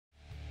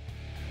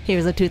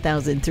Here's a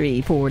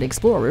 2003 Ford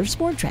Explorer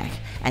Sport Trac,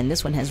 and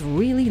this one has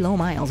really low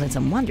miles and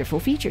some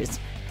wonderful features.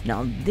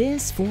 Now,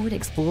 this Ford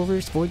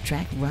Explorer Sport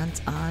Trac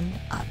runs on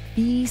a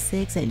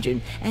V6 engine,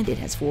 and it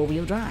has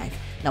four-wheel drive.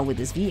 Now, with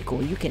this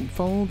vehicle, you can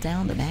fold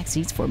down the back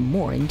seats for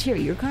more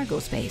interior cargo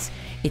space.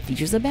 It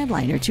features a bed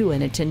liner too,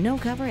 and a tonneau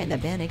cover and a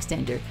bed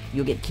extender.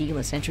 You'll get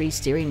keyless entry,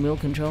 steering wheel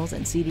controls,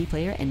 and CD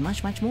player, and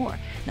much, much more.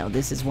 Now,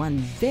 this is one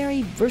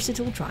very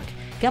versatile truck.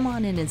 Come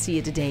on in and see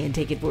it today and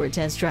take it for a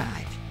test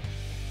drive.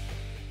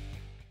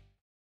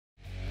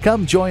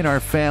 Come join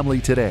our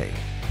family today.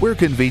 We're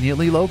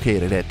conveniently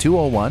located at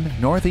 201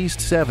 Northeast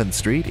 7th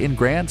Street in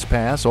Grants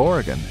Pass,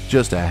 Oregon,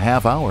 just a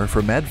half hour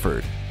from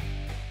Medford.